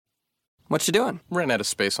What you doing? Ran out of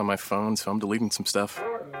space on my phone, so I'm deleting some stuff.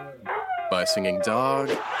 Bye, singing dog.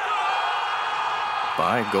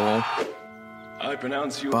 Bye, goal. I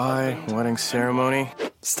pronounce you. Bye, wedding ceremony.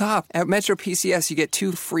 Stop. At Metro PCS, you get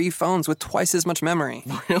 2 free phones with twice as much memory.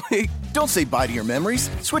 Really? Don't say bye to your memories.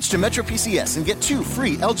 Switch to Metro PCS and get 2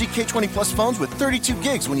 free LG K20 Plus phones with 32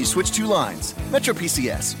 gigs when you switch 2 lines. Metro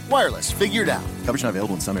PCS. Wireless. Figured out. Coverage not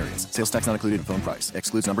available in some areas. Sales tax not included in phone price.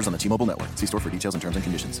 Excludes numbers on the T-Mobile network. See store for details and terms and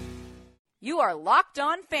conditions. You are Locked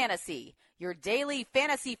On Fantasy, your daily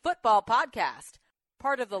fantasy football podcast.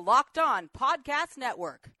 Part of the Locked On Podcast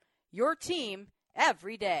Network. Your team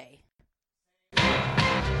every day.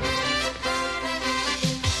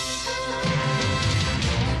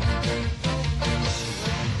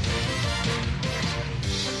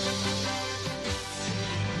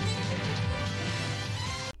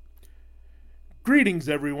 Greetings,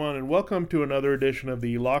 everyone, and welcome to another edition of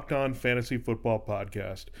the Locked On Fantasy Football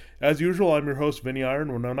Podcast. As usual, I'm your host, Vinny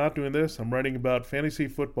Iron. When I'm not doing this, I'm writing about fantasy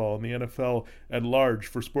football and the NFL at large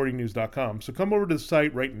for SportingNews.com. So come over to the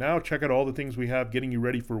site right now, check out all the things we have getting you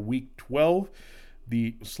ready for Week 12.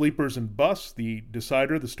 The Sleepers and Busts, the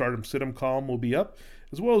Decider, the Stardom-Situm column will be up,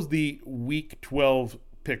 as well as the Week 12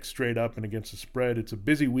 pick straight up and against the spread. It's a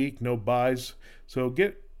busy week, no buys, so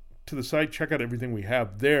get to the site, check out everything we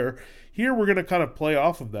have there. Here we're going to kind of play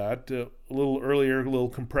off of that a little earlier, a little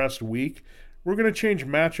compressed week. We're going to change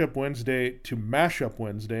Matchup Wednesday to Mashup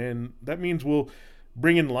Wednesday, and that means we'll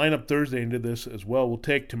bring in Lineup Thursday into this as well. We'll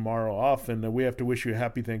take tomorrow off, and we have to wish you a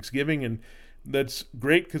happy Thanksgiving, and that's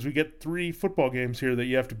great because we get 3 football games here that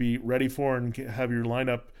you have to be ready for and have your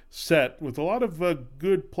lineup set with a lot of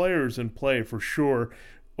good players in play for sure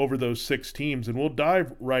over those 6 teams, and we'll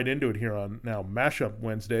dive right into it here on now Mashup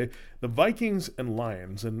Wednesday, the Vikings and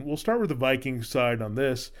Lions, and we'll start with the Vikings side on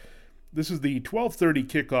this. This is the 12:30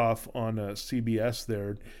 kickoff on CBS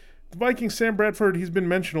there. The Vikings, Sam Bradford, he's been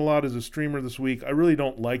mentioned a lot as a streamer this week. I really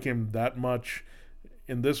don't like him that much.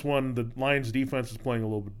 In this one, the Lions defense is playing a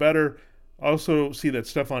little bit better. I also see that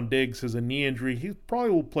Stephon Diggs has a knee injury. He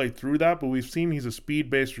probably will play through that, but we've seen he's a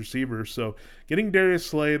speed-based receiver, so getting Darius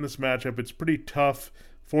Slay in this matchup, it's pretty tough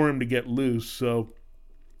for him to get loose, so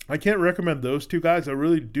I can't recommend those 2 guys. I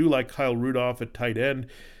really do like Kyle Rudolph at tight end.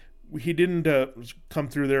 He didn't come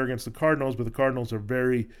through there against the Cardinals, but the Cardinals are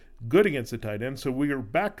very good against the tight end, so we are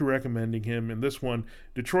back to recommending him in this one.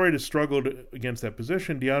 Detroit has struggled against that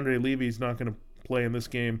position. DeAndre Levy's not going to play in this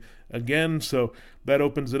game again, so that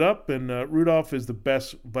opens it up, and Rudolph is the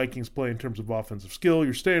best Vikings play in terms of offensive skill.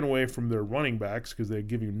 You're staying away from their running backs because they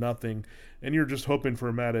give you nothing, and you're just hoping for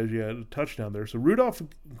a Matt Egg touchdown there. So Rudolph,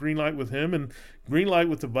 green light with him, and green light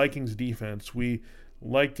with the Vikings defense. We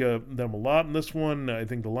like them a lot in this one. I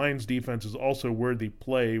think the Lions defense is also worthy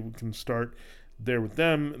play. We can start there with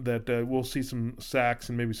them, that we'll see some sacks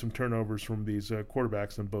and maybe some turnovers from these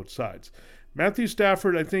quarterbacks on both sides. Matthew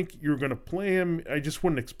Stafford, I think you're going to play him. I just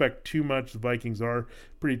wouldn't expect too much. The Vikings are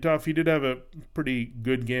pretty tough. He did have a pretty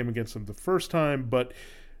good game against them the first time, but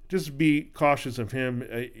just be cautious of him.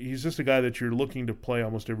 He's just a guy that you're looking to play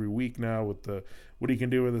almost every week now with what he can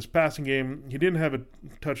do with his passing game. He didn't have a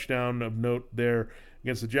touchdown of note there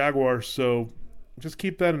against the Jaguars, so just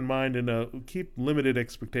keep that in mind and keep limited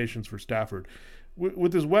expectations for Stafford.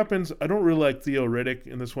 With his weapons, I don't really like Theo Riddick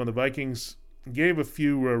in this one. The Vikings gave a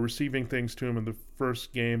few receiving things to him in the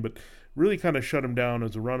first game, but really kind of shut him down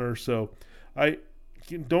as a runner. So I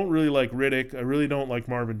don't really like Riddick. I really don't like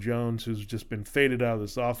Marvin Jones, who's just been faded out of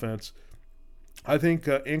this offense. I think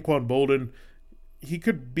Anquan Bolden, he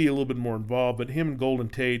could be a little bit more involved, but him and Golden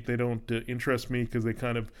Tate, they don't interest me because they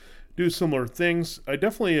kind of do similar things. I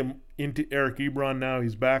definitely am into Eric Ebron now.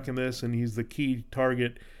 He's back in this, and he's the key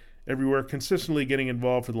target everywhere, consistently getting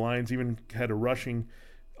involved for the Lions, even had a rushing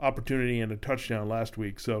opportunity and a touchdown last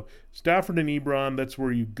week. So Stafford and Ebron, that's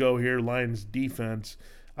where you go here. Lions defense,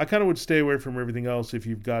 I kind of would stay away from everything else if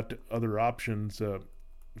you've got other options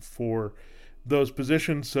for those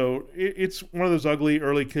positions. So it's one of those ugly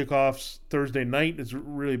early kickoffs. Thursday night is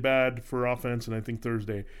really bad for offense, and I think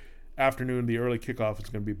Thursday afternoon, the early kickoff, is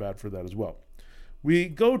going to be bad for that as well. We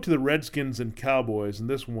go to the Redskins and Cowboys in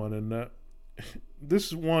this one, and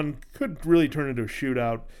this one could really turn into a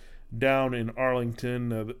shootout down in Arlington.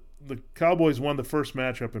 The Cowboys won the first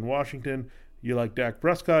matchup in Washington. You like Dak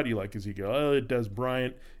Prescott, you like Ezekiel Elliott, Des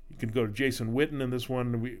Bryant. You can go to Jason Witten in this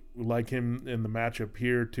one. We like him in the matchup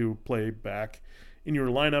here to play back in your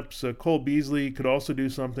lineups. Cole Beasley could also do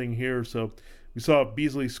something here. So we saw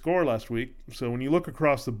Beasley score last week. So when you look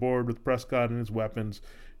across the board with Prescott and his weapons,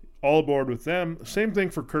 all aboard with them. Same thing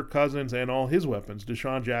for Kirk Cousins and all his weapons.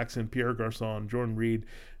 Deshaun Jackson, Pierre Garçon, Jordan Reed,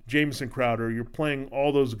 Jamison Crowder. You're playing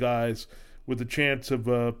all those guys with the chance of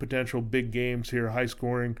potential big games here, high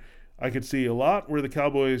scoring. I could see a lot where the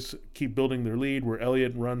Cowboys keep building their lead, where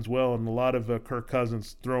Elliott runs well, and a lot of Kirk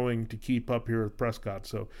Cousins throwing to keep up here with Prescott.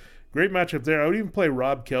 So great matchup there. I would even play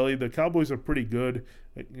Rob Kelly. The Cowboys are pretty good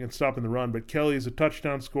at stopping the run, but Kelly is a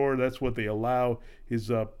touchdown scorer. That's what they allow.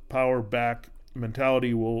 His power back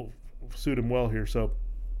mentality will suit him well here. So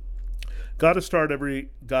got to start every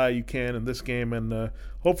guy you can in this game and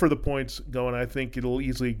hope for the points going. I think it'll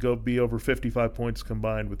easily be over 55 points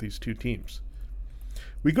combined with these two teams.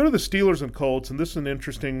 We go to the Steelers and Colts, and this is an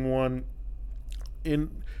interesting one.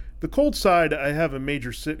 In the Colts side, I have a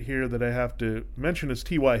major sit here that I have to mention is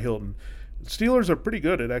T.Y. Hilton. The Steelers are pretty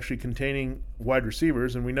good at actually containing wide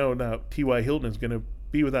receivers, and we know now T.Y. Hilton is going to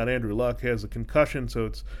be without Andrew Luck. He has a concussion, so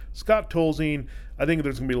it's Scott Tolzien. I think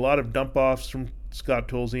there's going to be a lot of dump-offs from Scott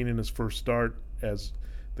Tolzien in his first start as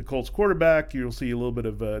the Colts quarterback. You'll see a little bit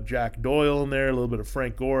of Jack Doyle in there, a little bit of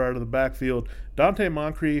Frank Gore out of the backfield. Dante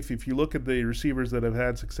Moncrief, if you look at the receivers that have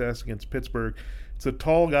had success against Pittsburgh, it's the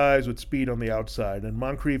tall guys with speed on the outside. And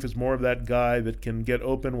Moncrief is more of that guy that can get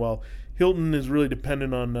open, while Hilton is really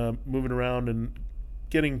dependent on moving around and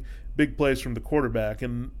getting big plays from the quarterback.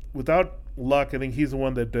 And without Luck, I think he's the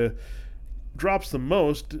one that drops the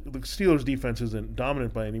most. The Steelers' defense isn't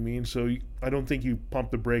dominant by any means, so I don't think you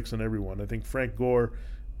pump the brakes on everyone. I think Frank Gore,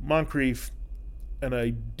 Moncrief, and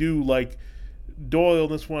I do like Doyle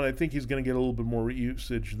in this one. I think he's going to get a little bit more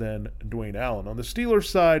usage than Dwayne Allen. On the Steelers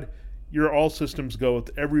side, your all systems go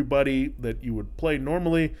with everybody that you would play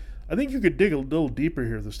normally. I think you could dig a little deeper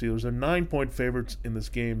here. The Steelers are 9-point favorites in this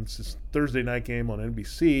game. It's this Thursday night game on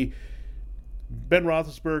NBC. Ben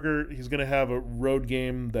Roethlisberger, he's going to have a road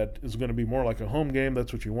game that is going to be more like a home game.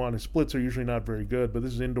 That's what you want. His splits are usually not very good, but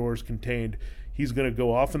this is indoors, contained. He's going to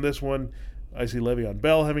go off in this one. I see Le'Veon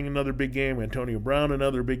Bell having another big game, Antonio Brown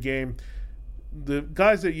another big game. The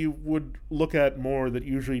guys that you would look at more that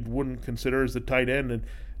usually wouldn't consider is the tight end. And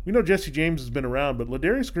we know Jesse James has been around, but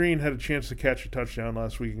Ladarius Green had a chance to catch a touchdown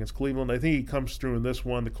last week against Cleveland. I think he comes through in this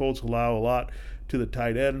one. The Colts allow a lot to the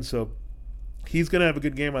tight end, so he's going to have a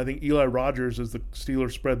good game. I think Eli Rogers, as the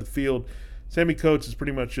Steelers spread the field. Sammy Coates is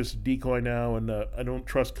pretty much just a decoy now, and I don't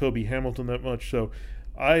trust Kobe Hamilton that much. So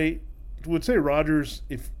I would say Rogers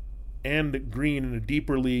and Green in a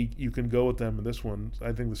deeper league, you can go with them in this one.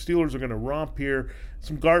 I think the Steelers are going to romp here.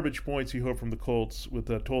 Some garbage points you hope from the Colts with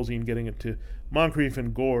Tolzien getting it to Moncrief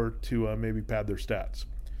and Gore to maybe pad their stats.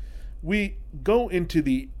 We go into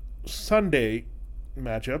the Sunday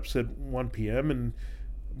matchups at 1 p.m. and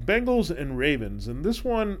Bengals and Ravens. And this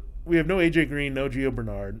one, we have no A.J. Green, no Gio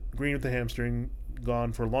Bernard. Green with the hamstring,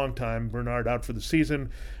 gone for a long time. Bernard out for the season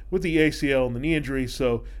with the ACL and the knee injury.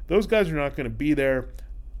 So those guys are not going to be there.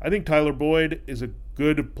 I think Tyler Boyd is a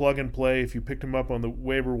good plug-and-play. If you picked him up on the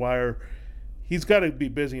waiver wire, he's got to be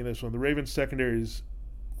busy in this one. The Ravens secondary is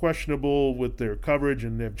questionable with their coverage,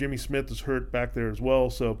 and if Jimmy Smith is hurt back there as well.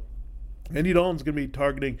 So Andy Dalton's going to be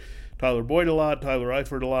targeting Tyler Boyd a lot, Tyler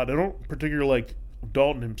Eifert a lot. I don't particularly like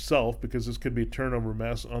Dalton himself because this could be a turnover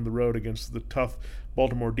mess on the road against the tough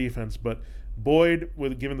Baltimore defense. But Boyd,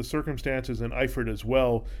 given the circumstances, and Eifert as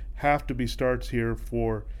well, have to be starts here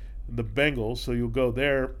for the Bengals, so you'll go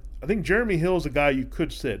there. I think Jeremy Hill is a guy you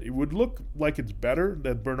could sit. It would look like it's better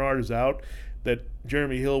that Bernard is out, that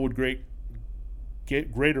Jeremy Hill would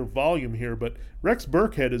get greater volume here, but Rex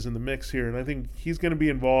Burkhead is in the mix here, and I think he's going to be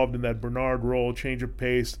involved in that Bernard role, change of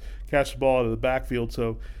pace, catch the ball out of the backfield.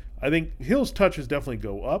 So I think Hill's touches definitely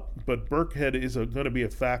go up, but Burkhead is going to be a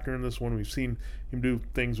factor in this one. We've seen him do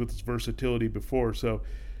things with his versatility before, so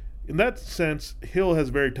in that sense, Hill has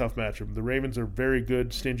a very tough matchup. The Ravens are very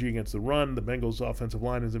good, stingy against the run. The Bengals' offensive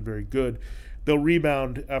line isn't very good. They'll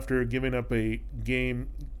rebound after giving up a game.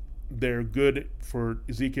 They're good for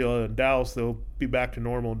Ezekiel and Dallas. They'll be back to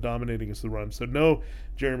normal and dominating against the run. So no,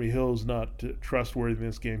 Jeremy Hill is not trustworthy in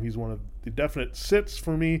this game. He's one of the definite sits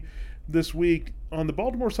for me this week. On the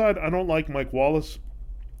Baltimore side, I don't like Mike Wallace.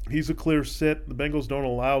 He's a clear sit. The Bengals don't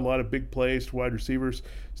allow a lot of big plays to wide receivers.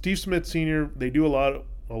 Steve Smith Sr., they do a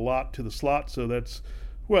lot to the slot, so that's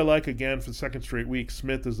who I like again for the second straight week.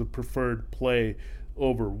 Smith is the preferred play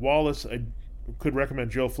over Wallace. I could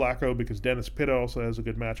recommend Joe Flacco because Dennis Pitta also has a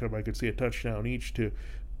good matchup. I could see a touchdown each to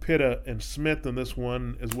Pitta and Smith in this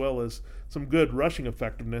one, as well as some good rushing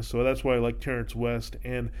effectiveness, so that's why I like Terrence West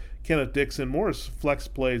and Kenneth Dixon more as flex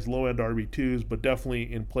plays, low-end RB2s, but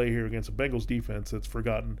definitely in play here against a Bengals defense that's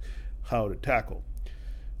forgotten how to tackle.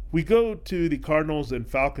 We go to the Cardinals and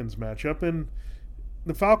Falcons matchup, and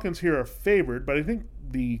the Falcons here are favored, but I think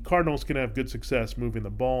the Cardinals can have good success moving the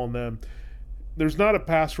ball on them. there's not a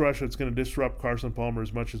pass rush that's going to disrupt Carson Palmer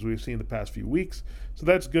as much as we've seen the past few weeks. So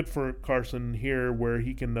that's good for Carson here, where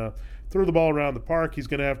he can throw the ball around the park. He's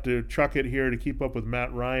going to have to chuck it here to keep up with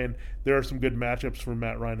Matt Ryan. There are some good matchups for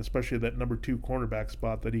Matt Ryan, especially that number 2 cornerback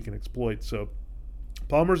spot that he can exploit. So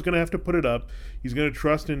Palmer's going to have to put it up. He's going to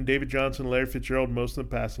trust in David Johnson, Larry Fitzgerald most of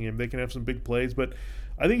the passing game. They can have some big plays, but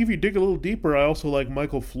I think if you dig a little deeper, I also like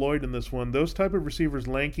Michael Floyd in this one. Those type of receivers,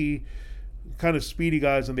 lanky, kind of speedy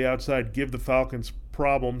guys on the outside, give the Falcons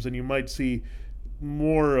problems, and you might see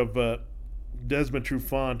more of Desmond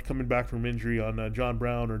Trufant coming back from injury on John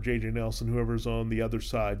Brown or J.J. Nelson, whoever's on the other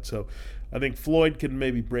side. So I think Floyd can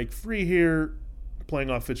maybe break free here,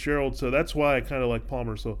 playing off Fitzgerald. So that's why I kind of like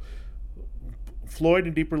Palmer. So Floyd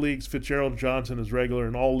in deeper leagues, Fitzgerald, Johnson is regular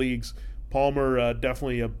in all leagues. Palmer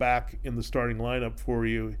definitely back in the starting lineup for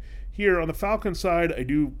you. Here on the Falcons side, I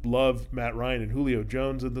do love Matt Ryan and Julio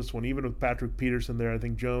Jones in this one, even with Patrick Peterson there. I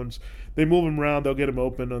think Jones, they move him around, they'll get him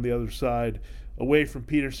open on the other side away from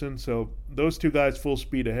Peterson. So those two guys full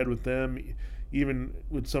speed ahead with them, even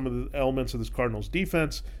with some of the elements of this Cardinals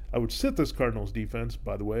defense. I would sit this Cardinals defense,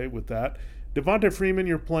 by the way, with that. Devonta Freeman,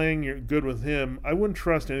 you're good with him. I wouldn't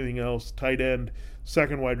trust anything else. Tight end,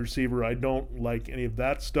 second wide receiver, I don't like any of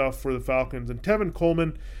that stuff for the Falcons. And Tevin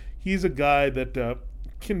Coleman, he's a guy that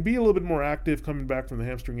can be a little bit more active coming back from the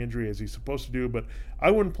hamstring injury as he's supposed to do, but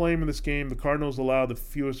I wouldn't play him in this game. The Cardinals allow the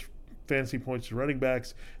fewest fantasy points to running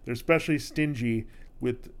backs. They're especially stingy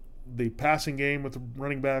with the passing game with the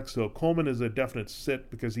running backs, so Coleman is a definite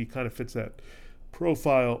sit because he kind of fits that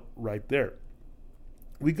profile right there.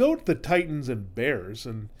 We go to the Titans and Bears,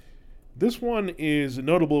 and this one is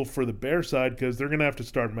notable for the Bears side because they're going to have to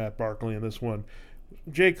start Matt Barkley in this one.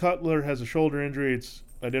 Jay Cutler has a shoulder injury. It's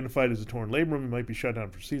identified as a torn labrum. He might be shut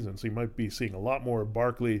down for season, so you might be seeing a lot more of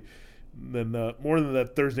Barkley than more than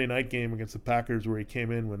that Thursday night game against the Packers where he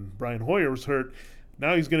came in when Brian Hoyer was hurt.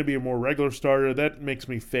 Now he's going to be a more regular starter. That makes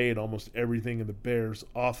me fade almost everything in the Bears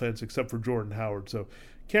offense except for Jordan Howard. So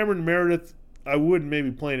Cameron Meredith, I would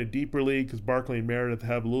maybe play in a deeper league because Barkley and Meredith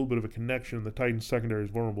have a little bit of a connection. The Titans secondary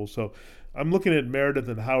is vulnerable. So I'm looking at Meredith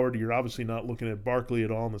and Howard. You're obviously not looking at Barkley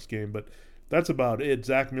at all in this game, but that's about it.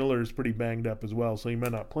 Zach Miller is pretty banged up as well, so he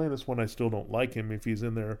might not play in this one. I still don't like him if he's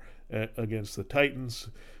in there against the Titans.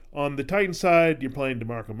 On the Titans side, you're playing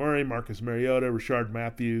DeMarco Murray, Marcus Mariota, Rashard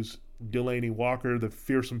Matthews, Delanie Walker, the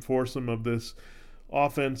fearsome foursome of this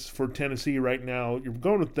offense for Tennessee right now. You're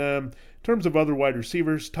going with them. In terms of other wide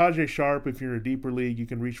receivers, Tajay Sharp, if you're in a deeper league, you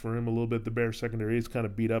can reach for him a little bit. The Bears secondary is kind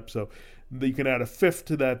of beat up, so you can add a fifth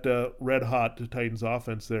to that red-hot Titans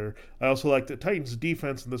offense there. I also like the Titans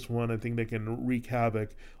defense in this one. I think they can wreak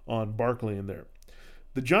havoc on Barkley in there.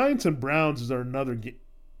 The Giants and Browns is another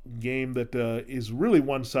game that is really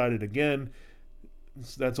one-sided again.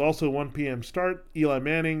 That's also 1 p.m. start. Eli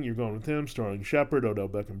Manning, you're going with him. Sterling Shepard, Odell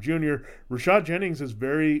Beckham Jr. Rashad Jennings is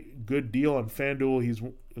very good deal on FanDuel. He's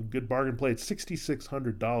a good bargain play at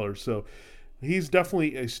 $6,600. So he's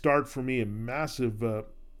definitely a start for me. A massive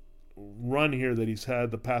run here that he's had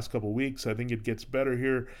the past couple weeks. I think it gets better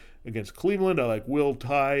here against Cleveland. I like Will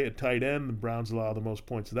Tye at tight end. The Browns allow the most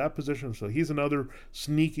points at that position. So he's another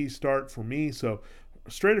sneaky start for me. So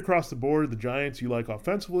straight across the board, the Giants you like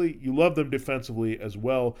offensively. You love them defensively as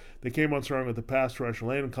well. They came on strong with the pass rush.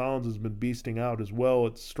 Landon Collins has been beasting out as well.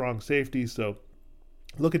 It's strong safety. So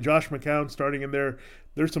look at Josh McCown starting in there.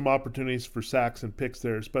 There's some opportunities for sacks and picks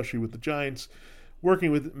there, especially with the Giants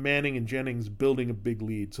working with Manning and Jennings building a big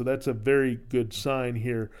lead. So that's a very good sign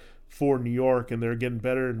here for New York, and they're getting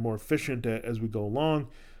better and more efficient as we go along.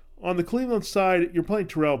 On the Cleveland side, you're playing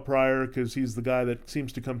Terrell Pryor because he's the guy that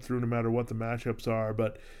seems to come through no matter what the matchups are,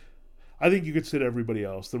 but I think you could sit everybody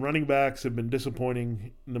else. The running backs have been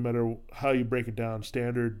disappointing no matter how you break it down,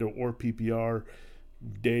 standard or PPR,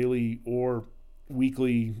 daily or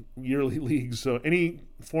weekly, yearly leagues. So any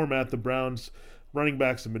format, the Browns running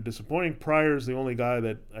backs have been disappointing. Pryor's the only guy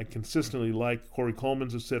that I consistently like. Corey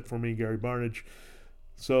Coleman's a sit for me, Gary Barnidge.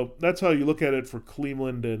 So that's how you look at it for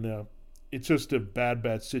Cleveland, and it's just a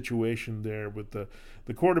bad situation there with the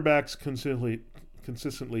quarterbacks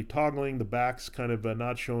consistently toggling, the backs kind of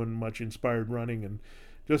not showing much inspired running, and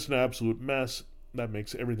just an absolute mess. That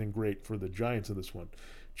makes everything great for the Giants in this one.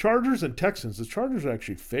 Chargers and Texans. The Chargers are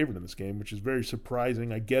actually favored in this game, which is very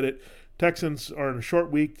surprising. I get it. Texans are in a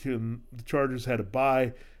short week, and the Chargers had a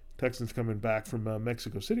bye. Texans coming back from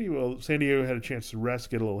Mexico City. Well, San Diego had a chance to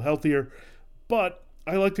rest, get a little healthier. But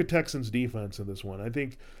I like the Texans' defense in this one. I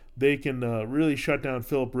think they can really shut down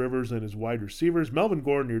Phillip Rivers and his wide receivers. Melvin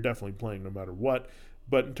Gordon, you're definitely playing no matter what.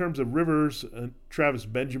 But in terms of Rivers, Travis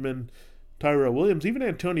Benjamin, Tyrell Williams, even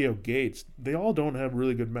Antonio Gates, they all don't have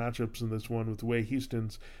really good matchups in this one with the way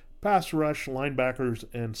Houston's pass rush, linebackers,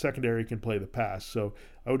 and secondary can play the pass. So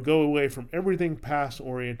I would go away from everything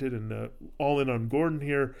pass-oriented and all in on Gordon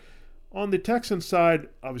here. On the Texans side,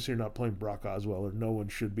 obviously you're not playing Brock Osweiler. No one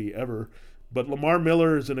should be ever. But Lamar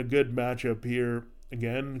Miller is in a good matchup here.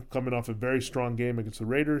 Again, coming off a very strong game against the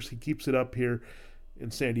Raiders. He keeps it up here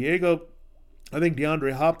in San Diego. I think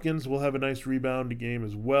DeAndre Hopkins will have a nice rebound game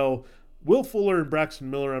as well. Will Fuller and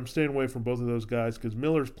Braxton Miller, I'm staying away from both of those guys because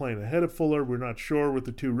Miller's playing ahead of Fuller. We're not sure with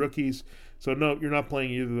the two rookies. So, no, you're not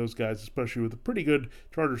playing either of those guys, especially with a pretty good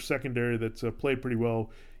Chargers secondary that's played pretty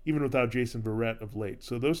well, even without Jason Verrett of late.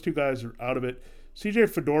 So those two guys are out of it. CJ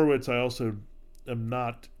Fedorowicz, I also am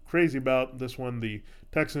not crazy about this one. The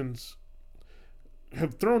Texans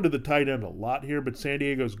have thrown to the tight end a lot here, but San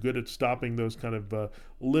Diego's good at stopping those kind of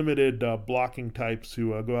limited blocking types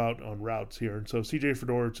who go out on routes here. And so CJ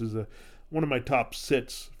Fedorowicz is one of my top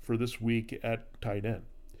sits for this week at tight end.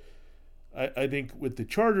 I think with the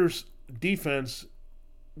Chargers defense,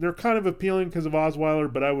 they're kind of appealing because of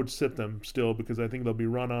Osweiler, but I would sit them still because I think they'll be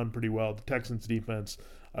run on pretty well. The Texans defense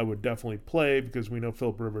I would definitely play because we know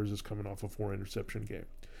Philip Rivers is coming off a 4-interception game.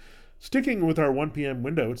 Sticking with our 1 p.m.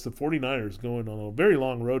 window, it's the 49ers going on a very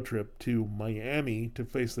long road trip to Miami to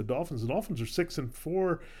face the Dolphins. The Dolphins are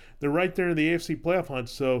 6-4. They're right there in the AFC playoff hunt,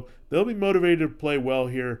 so they'll be motivated to play well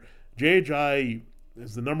here. J.J.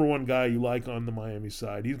 is the number one guy you like on the Miami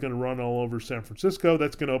side. He's going to run all over San Francisco.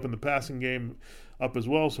 That's going to open the passing game up as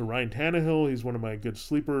well. So Ryan Tannehill, he's one of my good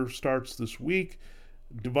sleeper starts this week.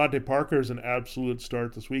 Devontae Parker is an absolute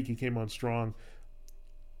start this week. He came on strong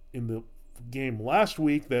in the game last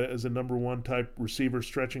week that as a number one type receiver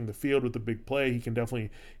stretching the field with a big play. He can definitely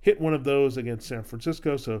hit one of those against San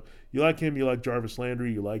Francisco. So you like him, you like Jarvis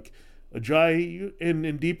Landry, you like Ajayi.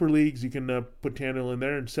 In deeper leagues, you can put Tannehill in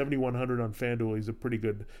there, and $7,100 on FanDuel. He's a pretty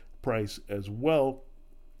good price as well.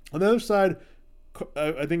 On the other side,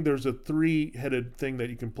 I think there's a three-headed thing that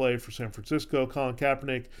you can play for San Francisco. Colin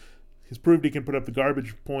Kaepernick has proved he can put up the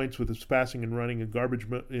garbage points with his passing and running in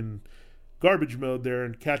garbage mode there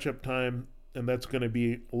and catch-up time, and that's going to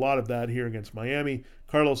be a lot of that here against Miami.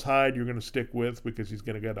 Carlos Hyde you're going to stick with because he's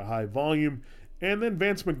going to get a high volume. And then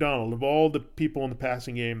Vance McDonald. Of all the people in the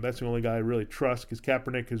passing game, that's the only guy I really trust because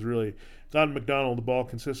Kaepernick has really gotten McDonald the ball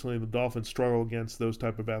consistently. The Dolphins struggle against those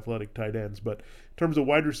type of athletic tight ends. But in terms of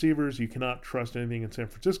wide receivers, you cannot trust anything in San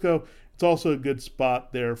Francisco. It's also a good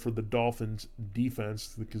spot there for the Dolphins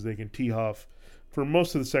defense because they can tee off for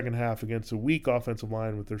most of the second half against a weak offensive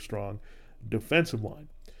line with their strong defensive line.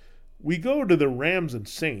 We go to the Rams and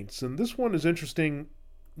Saints, and this one is interesting.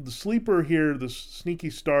 The sleeper here, the sneaky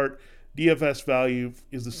start, DFS value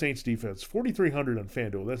is the Saints defense. $4,300 on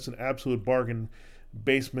FanDuel. That's an absolute bargain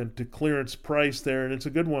basement to clearance price there, and it's a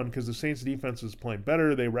good one because the Saints defense is playing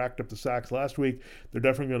better. They racked up the sacks last week. They're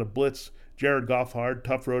definitely going to blitz Jared Goff hard.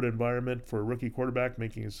 Tough road environment for a rookie quarterback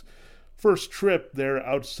making his first trip there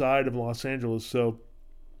outside of Los Angeles. So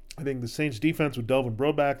I think the Saints defense with Delvin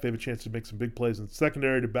Breaux back, they have a chance to make some big plays in the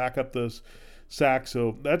secondary to back up those sacks.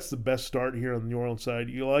 So that's the best start here on the New Orleans side.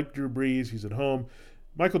 You like Drew Brees. He's at home.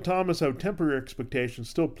 Michael Thomas, I would temper your expectations.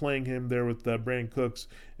 Still playing him there with Brandon Cooks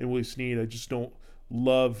and Willie Snead. I just don't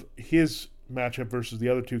love his matchup versus the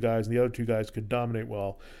other two guys, and the other two guys could dominate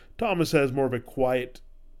well. Thomas has more of a quiet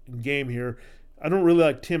game here. I don't really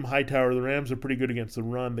like Tim Hightower. The Rams are pretty good against the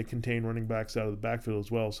run. They contain running backs out of the backfield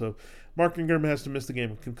as well. So Mark Ingram has to miss the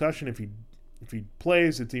game of concussion. If he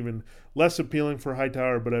plays, it's even less appealing for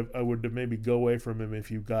Hightower, but I would maybe go away from him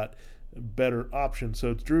if you've got better options.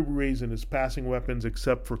 So it's Drew Brees and his passing weapons,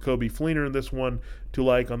 except for Coby Fleener in this one, to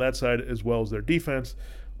like on that side as well as their defense.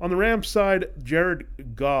 On the Rams side,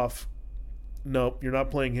 Jared Goff, no, you're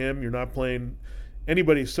not playing him. You're not playing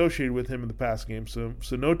anybody associated with him in the pass game. So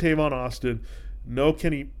no Tavon Austin, no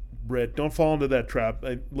Kenny Britt. Don't fall into that trap.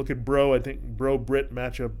 I look at Breaux. I think Breaux-Britt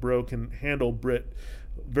matchup. Breaux can handle Britt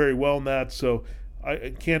very well in that. So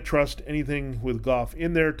I can't trust anything with Goff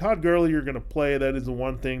in there. Todd Gurley, you're going to play. That is the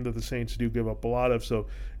one thing that the Saints do give up a lot of. So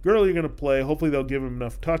Gurley, you're going to play. Hopefully they'll give him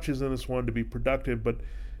enough touches in this one to be productive. But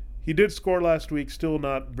he did score last week, still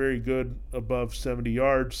not very good above 70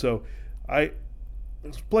 yards. So I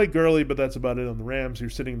play Gurley, but that's about it on the Rams.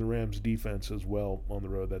 You're sitting the Rams defense as well on the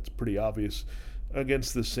road. That's pretty obvious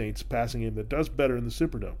against the Saints passing game that does better in the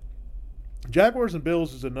Superdome. Jaguars and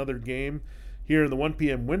Bills is another game here in the 1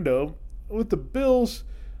 p.m. window. With the Bills,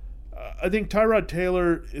 I think Tyrod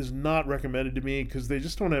Taylor is not recommended to me because they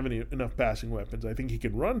just don't have enough passing weapons. I think he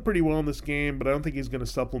can run pretty well in this game, but I don't think he's going to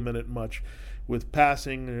supplement it much with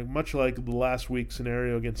passing. Much like the last week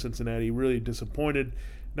scenario against Cincinnati, really disappointed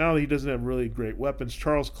now he doesn't have really great weapons.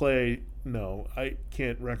 Charles Clay, no, I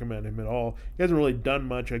can't recommend him at all. He hasn't really done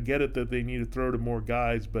much. I get it that they need to throw to more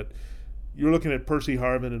guys, but you're looking at Percy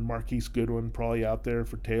Harvin and Marquise Goodwin probably out there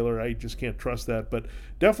for Taylor. I just can't trust that. But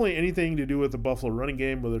definitely anything to do with the Buffalo running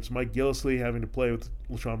game, whether it's Mike Gillislee having to play with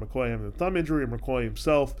LaShawn McCoy having a thumb injury or McCoy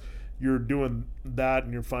himself, you're doing that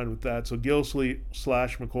and you're fine with that. So Gillislee /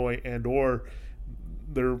 McCoy and or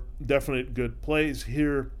they're definite good plays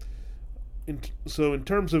here. So in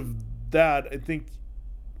terms of that, I think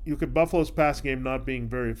you look at Buffalo's passing game not being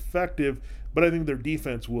very effective, but I think their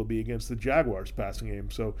defense will be against the Jaguars' passing game.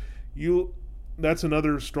 So that's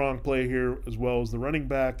another strong play here, as well as the running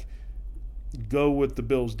back. Go with the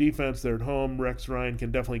Bills' defense. They're at home. Rex Ryan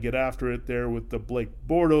can definitely get after it there with the Blake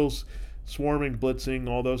Bortles, swarming, blitzing,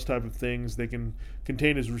 all those type of things. They can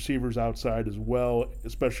contain his receivers outside as well,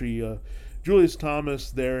 especially Julius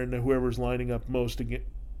Thomas there and whoever's lining up most against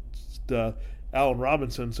Allen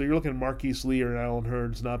Robinson. So you're looking at Marquise Lee or Allen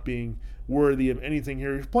Hurns not being worthy of anything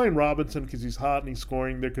here. He's playing Robinson because he's hot and he's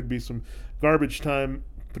scoring. There could be some garbage time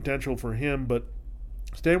potential for him, but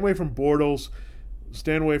stay away from Bortles,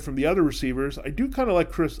 stand away from the other receivers. I do kind of like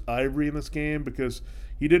Chris Ivory in this game because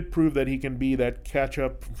he did prove that he can be that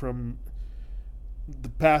catch-up from the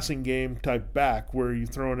passing game type back where you're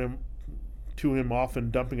throwing him to him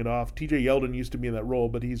often, dumping it off. TJ Yeldon used to be in that role,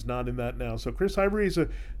 but he's not in that now. So Chris Ivory is a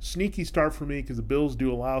sneaky start for me because the Bills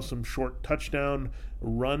do allow some short touchdown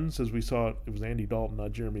runs, as we saw. It was Andy Dalton,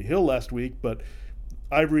 not Jeremy Hill last week, but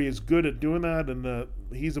Ivory is good at doing that, and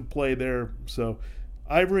he's a play there. So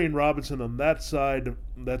Ivory and Robinson on that side,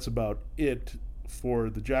 that's about it for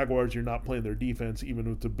the Jaguars. You're not playing their defense, even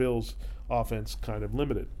with the Bills' offense kind of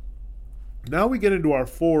limited. Now we get into our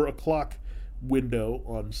 4 o'clock window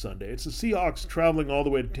on Sunday. It's the Seahawks traveling all the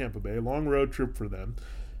way to Tampa Bay, a long road trip for them.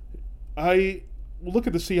 I look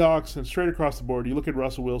at the Seahawks, and straight across the board, you look at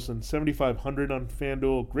Russell Wilson, 7,500 on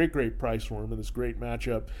FanDuel. Great price for him in this great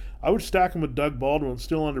matchup. I would stack him with Doug Baldwin,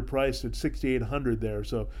 still underpriced at 6,800 there.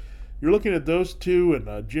 So you're looking at those two,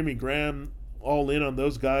 and Jimmy Graham, all in on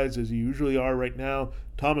those guys as you usually are right now.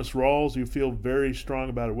 Thomas Rawls, you feel very strong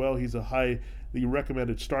about it. Well, he's a highly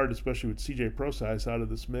recommended start, especially with CJ Prosise out of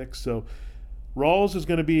this mix. So Rawls is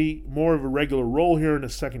going to be more of a regular role here in the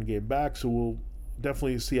second game back, so we'll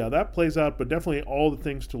definitely see how that plays out, but definitely all the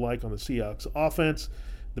things to like on the Seahawks offense,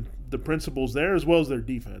 the principles there, as well as their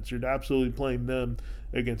defense. You're absolutely playing them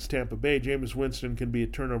against Tampa Bay. Jameis Winston can be a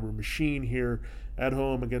turnover machine here at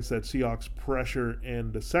home against that Seahawks pressure,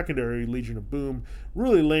 and the secondary, Legion of Boom,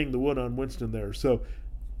 really laying the wood on Winston there. So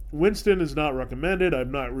Winston is not recommended.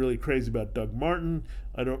 I'm not really crazy about Doug Martin.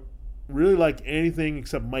 I don't really like anything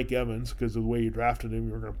except Mike Evans because of the way you drafted him.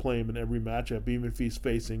 You're going to play him in every matchup, even if he's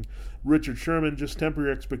facing Richard Sherman. Just temper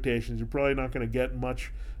your expectations. You're probably not going to get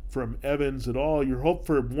much from Evans at all. You're hoping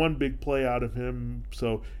for one big play out of him,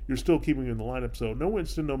 so you're still keeping him in the lineup. So no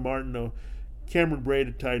Winston, no Martin, no Cameron Braid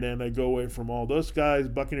at tight end. I go away from all those guys.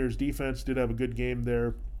 Buccaneers defense did have a good game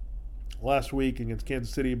there last week against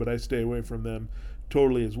Kansas City, but I stay away from them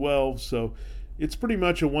totally as well. So it's pretty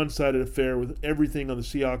much a one-sided affair with everything on the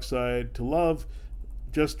Seahawks side to love,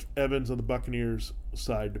 just Evans on the Buccaneers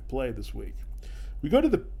side to play this week. We go to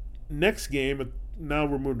the next game. Now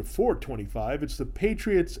we're moving to 4:25. It's the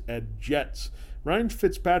Patriots at Jets. Ryan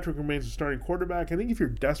Fitzpatrick remains the starting quarterback. I think if you're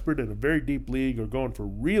desperate in a very deep league or going for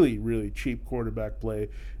really, really cheap quarterback play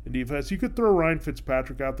in defense, you could throw Ryan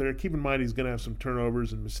Fitzpatrick out there. Keep in mind he's going to have some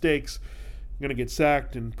turnovers and mistakes. Going to get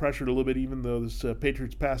sacked and pressured a little bit, even though this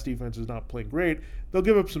Patriots pass defense is not playing great. They'll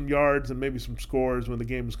give up some yards and maybe some scores when the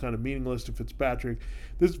game is kind of meaningless to Fitzpatrick.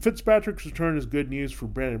 This Fitzpatrick's return is good news for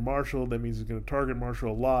Brandon Marshall. That means he's going to target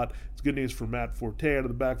Marshall a lot. It's good news for Matt Forte out of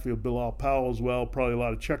the backfield, Bilal Powell as well. Probably a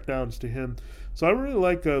lot of checkdowns to him. So I really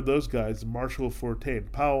like those guys, Marshall, Forte,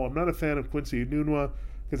 and Powell. I'm not a fan of Quincy Enunwa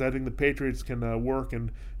because I think the Patriots can work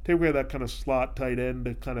and take away that kind of slot tight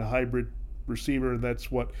end, kind of hybrid receiver, and that's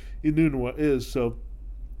what Enunwa is. So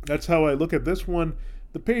that's how I look at this one.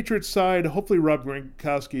 The Patriots side, hopefully Rob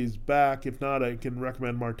Gronkowski is back. If not, I can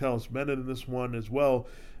recommend Martellus Bennett in this one as well.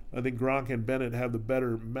 I think Gronk and Bennett have the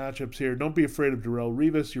better matchups here. Don't be afraid of Darrelle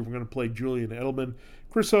Revis. You're going to play Julian Edelman.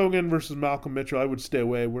 Chris Hogan versus Malcolm Mitchell, I would stay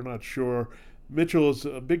away. We're not sure. Mitchell is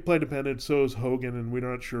a big play dependent, so is Hogan, and we're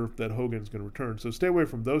not sure if that Hogan is going to return. So stay away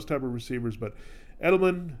from those type of receivers. But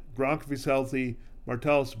Edelman, Gronk if he's healthy,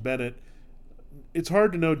 Martellus Bennett. It's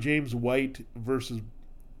hard to know James White versus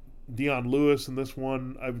Dion Lewis in this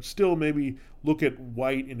one. I would still maybe look at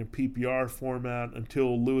White in a PPR format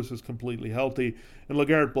until Lewis is completely healthy. And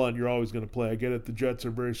LeGarrette Blount, you're always going to play. I get it. The Jets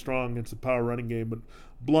are very strong against the power running game, but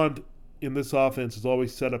Blount in this offense is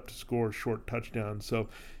always set up to score short touchdowns. So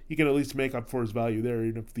he can at least make up for his value there,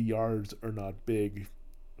 even if the yards are not big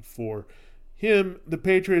for him. The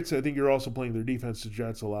Patriots, I think you're also playing their defense. The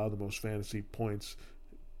Jets allow the most fantasy points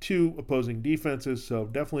to opposing defenses, so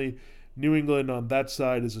definitely New England on that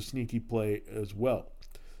side is a sneaky play as well.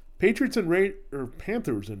 Panthers and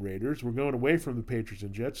Raiders. We're going away from the Patriots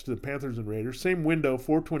and Jets to the Panthers and Raiders. Same window,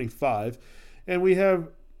 425. And we have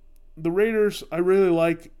the Raiders. I really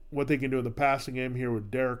like what they can do in the passing game here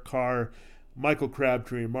with Derek Carr, Michael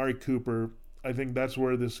Crabtree, and Amari Cooper. I think that's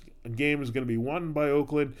where this game is going to be won by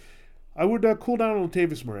Oakland. I would cool down on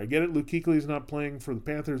Latavius Murray. I get it, Luke Kuechly is not playing for the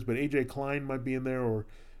Panthers, but A.J. Klein might be in there, or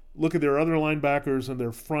look at their other linebackers and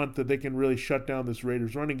their front that they can really shut down this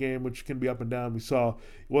Raiders running game, which can be up and down. We saw it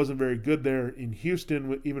wasn't very good there in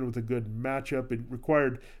Houston, even with a good matchup. It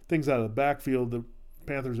required things out of the backfield. The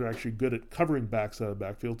Panthers are actually good at covering backs out of the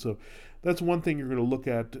backfield, so that's one thing you're going to look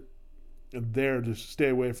at there to stay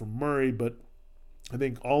away from Murray, but I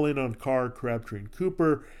think all in on Carr, Crabtree, and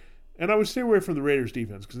Cooper. And I would stay away from the Raiders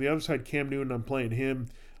defense because the other side, Cam Newton, I'm playing him.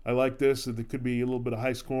 I like this. It could be a little bit of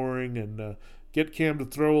high scoring and get Cam to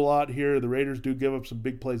throw a lot here. The Raiders do give up some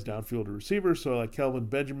big plays downfield to receivers, so I like Kelvin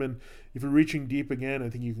Benjamin. If you're reaching deep again, I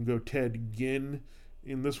think you can go Ted Ginn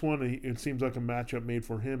in this one. It seems like a matchup made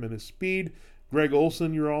for him and his speed. Greg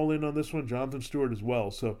Olsen, you're all in on this one. Jonathan Stewart as well.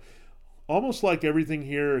 So almost like everything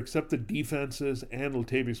here except the defenses and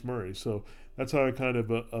Latavius Murray. So that's how I kind of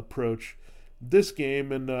approach this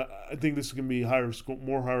game, and I think this is going to be higher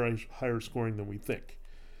scoring than we think.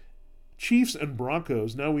 Chiefs and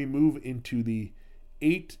Broncos. Now we move into the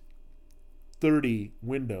 8:30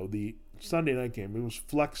 window, the Sunday night game. It was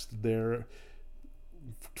flexed there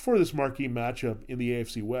for this marquee matchup in the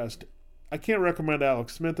AFC West. I can't recommend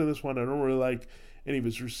Alex Smith in this one. I don't really like any of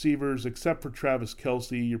his receivers except for Travis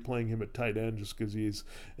Kelce. You're playing him at tight end just because he's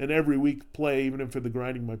an every week play, even if the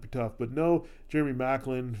grinding might be tough. But no, Jeremy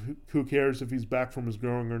Maclin, who cares if he's back from his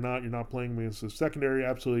growing or not? You're not playing him against the secondary.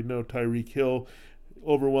 Absolutely no. Tyreek Hill,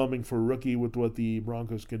 overwhelming for a rookie with what the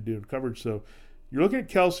Broncos can do in coverage. So you're looking at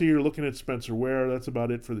Kelce, you're looking at Spencer Ware. That's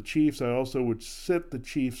about it for the Chiefs. I also would sit the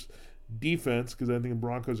Chiefs defense because I think the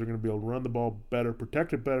Broncos are going to be able to run the ball better,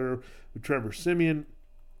 protect it better with Trevor Siemian.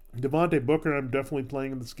 Devontae Booker, I'm definitely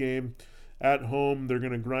playing in this game at home. They're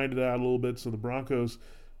going to grind it out a little bit, so the Broncos,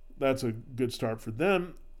 that's a good start for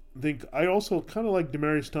them. I also kind of like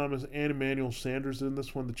Demaryius Thomas and Emmanuel Sanders in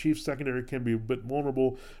this one. The Chiefs secondary can be a bit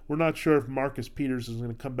vulnerable. We're not sure if Marcus Peters is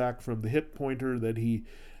going to come back from the hip pointer that he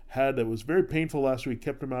had that was very painful last week,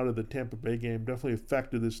 kept him out of the Tampa Bay game, definitely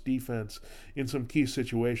affected this defense in some key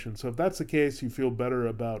situations. So if that's the case, you feel better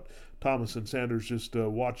about Thomas and Sanders. Just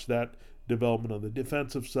watch that development on the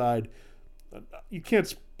defensive side. You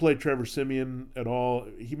can't play Trevor Siemian at all.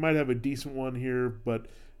 He might have a decent one here, but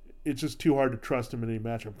it's just too hard to trust him in any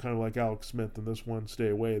matchup. Kind of like Alex Smith in this one, stay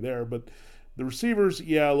away there. But the receivers,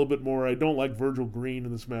 yeah, a little bit more. I don't like Virgil Green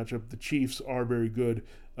in this matchup. The Chiefs are very good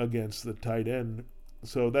against the tight end.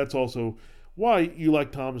 So that's also why you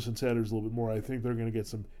like Thomas and Sanders a little bit more. I think they're going to get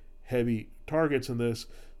some heavy targets in this.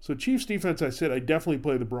 So Chiefs defense, I said, I definitely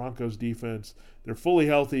play the Broncos defense. They're fully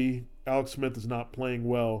healthy. Alex Smith is not playing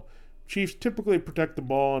well. Chiefs typically protect the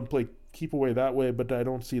ball and keep away that way, but I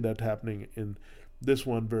don't see that happening in this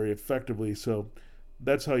one very effectively. So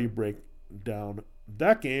that's how you break down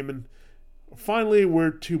that game. And finally, we're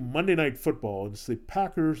to Monday Night Football. It's the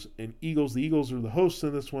Packers and Eagles. The Eagles are the hosts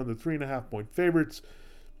in this one, the 3.5-point favorites.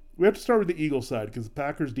 We have to start with the Eagles side because the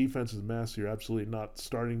Packers defense is a mess. You're absolutely not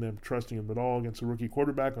starting them, trusting them at all against a rookie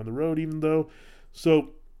quarterback on the road, even though. So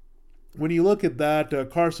when you look at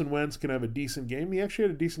that, Carson Wentz can have a decent game. He actually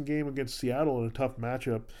had a decent game against Seattle in a tough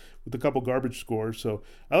matchup with a couple garbage scores. So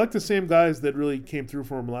I like the same guys that really came through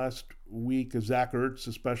for him last week, Zach Ertz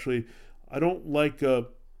especially. I don't like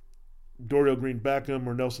Dorial Green-Beckham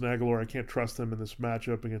or Nelson Aguilar. I can't trust them in this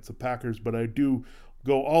matchup against the Packers, but I do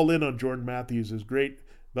go all in on Jordan Matthews. Is great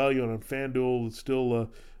value on FanDuel. It's still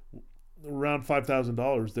around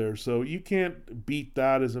 $5,000 there, so you can't beat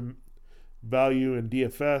that as a value in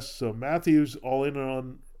DFS. So Matthews all in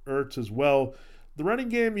on Ertz as well. The running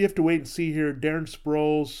game, you have to wait and see here. Darren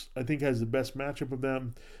Sproles, I think, has the best matchup of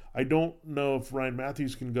them. I don't know if Ryan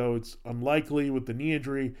Matthews can go. It's unlikely with the knee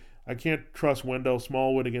injury. I can't trust Wendell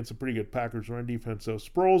Smallwood against a pretty good Packers run defense. So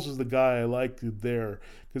Sproles is the guy I like there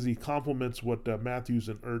because he complements what Matthews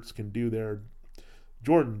and Ertz can do there.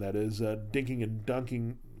 Jordan, that is, dinking and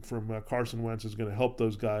dunking from Carson Wentz is going to help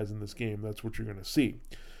those guys in this game. That's what you're going to see.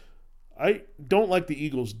 I don't like the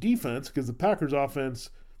Eagles' defense because the Packers' offense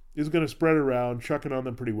is going to spread around, chucking on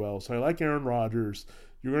them pretty well. So I like Aaron Rodgers.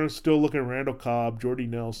 You're going to still look at Randall Cobb, Jordy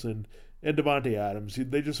Nelson, and Devontae Adams.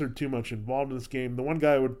 They just are too much involved in this game. The one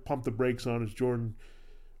guy I would pump the brakes on is Jordan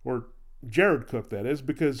or Jared Cook, that is,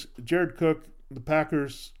 because Jared Cook, the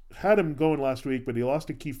Packers had him going last week, but he lost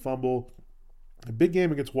a key fumble. A big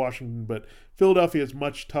game against Washington, but Philadelphia is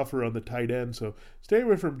much tougher on the tight end, so stay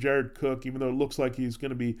away from Jared Cook, even though it looks like he's going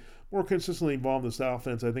to be more consistently involved in this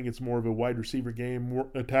offense. I think it's more of a wide receiver game, more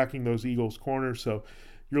attacking those Eagles corners, so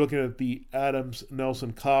you're looking at the Adams,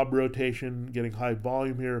 Nelson, Cobb rotation, getting high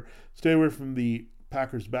volume here. Stay away from the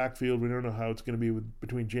Packers backfield. We don't know how it's going to be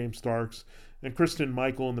between James Starks and Christine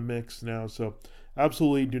Michael in the mix now, so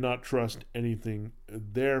absolutely do not trust anything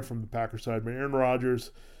there from the Packers side. But Aaron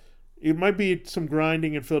Rodgers, it might be some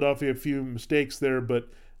grinding in Philadelphia, a few mistakes there, but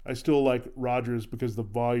I still like Rodgers because the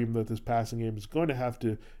volume that this passing game is going to have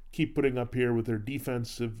to keep putting up here with their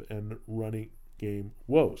defensive and running game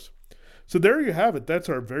woes. So there you have it. That's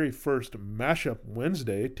our very first Mashup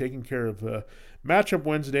Wednesday, taking care of Matchup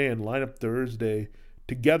Wednesday and Lineup Thursday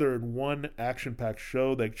together in one action-packed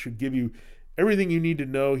show that should give you everything you need to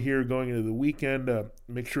know here going into the weekend.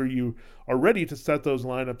 Make sure you are ready to set those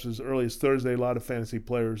lineups as early as Thursday. A lot of fantasy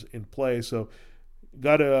players in play, so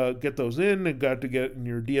got to get those in and got to get in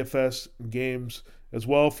your DFS games as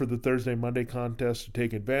well for the Thursday-Monday contest to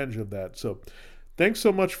take advantage of that. So thanks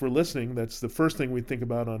so much for listening. That's the first thing we think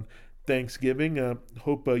about on Thanksgiving.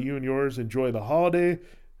 Hope you and yours enjoy the holiday.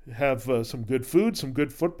 Have some good food, some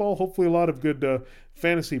good football, hopefully a lot of good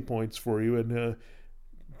fantasy points for you. And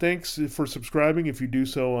thanks for subscribing if you do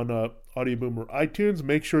so on Audio Boom or iTunes.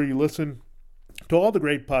 Make sure you listen to all the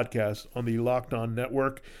great podcasts on the Locked On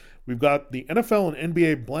Network. We've got the NFL and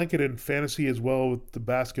NBA blanket and fantasy as well with the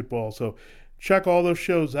basketball. So check all those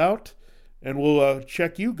shows out, and we'll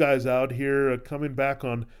check you guys out here coming back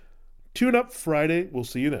on Tune Up Friday. We'll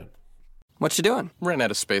see you then. What you doing? Ran out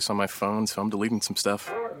of space on my phone, so I'm deleting some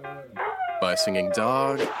stuff. By singing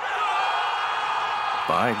dog.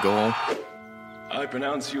 By goal. I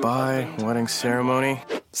pronounce you. By wedding ceremony.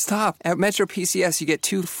 Stop. At Metro PCS, you get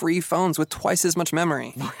 2 free phones with twice as much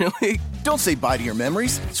memory. Really? Don't say bye to your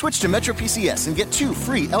memories. Switch to Metro PCS and get 2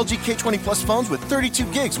 free LG K20 Plus phones with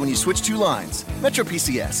 32 gigs when you switch 2 lines. Metro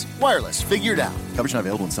PCS. Wireless. Figured out. Coverage not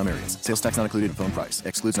available in some areas. Sales tax not included in phone price.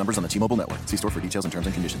 Excludes numbers on the T-Mobile network. See store for details and terms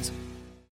and conditions.